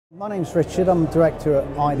My name's Richard, I'm Director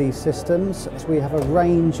at IDS Systems. We have a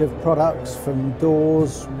range of products from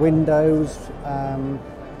doors, windows,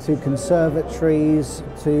 to conservatories,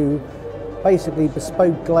 to basically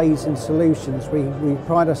bespoke glazing solutions. We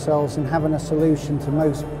pride ourselves in having a solution to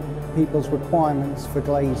most people's requirements for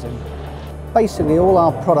glazing. Basically all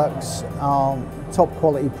our products are top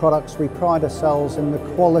quality products. We pride ourselves in the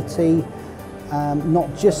quality,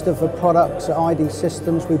 not just of the products at IDS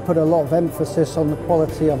Systems. We put a lot of emphasis on the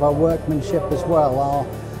quality of our workmanship as well.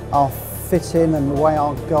 Our fitting and the way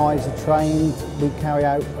our guys are trained, we carry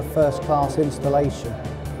out a first-class installation.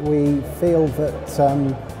 We feel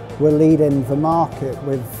that we're leading the market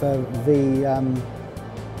with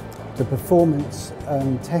the performance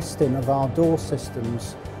and testing of our door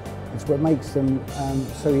systems. It's what makes them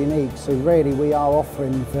so unique. So really we are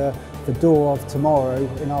offering the door of tomorrow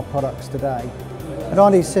in our products today.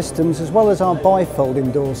 At IDS Systems, as well as our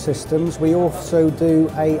bifolding door systems, we also do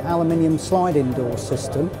an aluminium sliding door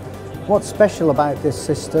system. What's special about this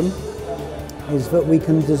system is that we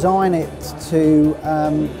can design it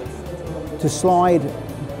to slide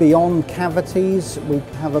beyond cavities. We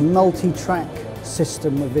have a multi-track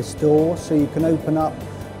system with this door, so you can open up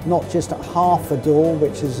not just half a door,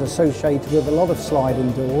 which is associated with a lot of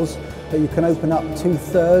sliding doors, but you can open up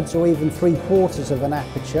 2/3 or even 3/4 of an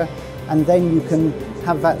aperture, and then you can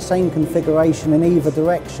have that same configuration in either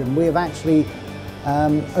direction. We have actually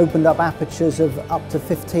opened up apertures of up to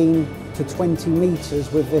 15 to 20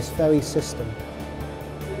 meters with this very system.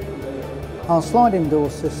 Our sliding door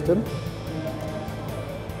system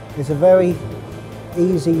is a very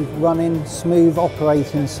easy running, smooth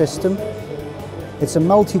operating system. It's a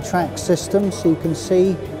multi-track system, so you can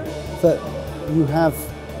see that you have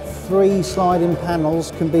 3 sliding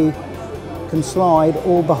panels can slide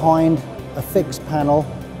all behind a fixed panel,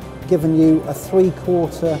 giving you a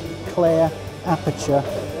 3/4 clear aperture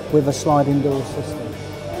with a sliding door system.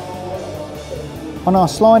 On our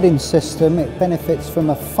sliding system, it benefits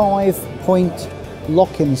from a 5-point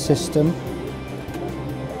locking system,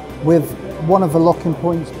 with one of the locking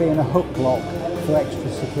points being a hook lock for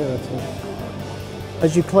extra security.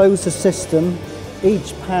 As you close the system,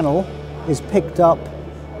 each panel is picked up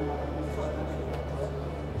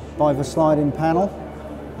by the sliding panel.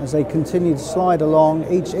 As they continue to slide along,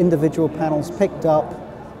 each individual panel is picked up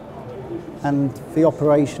and the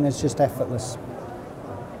operation is just effortless.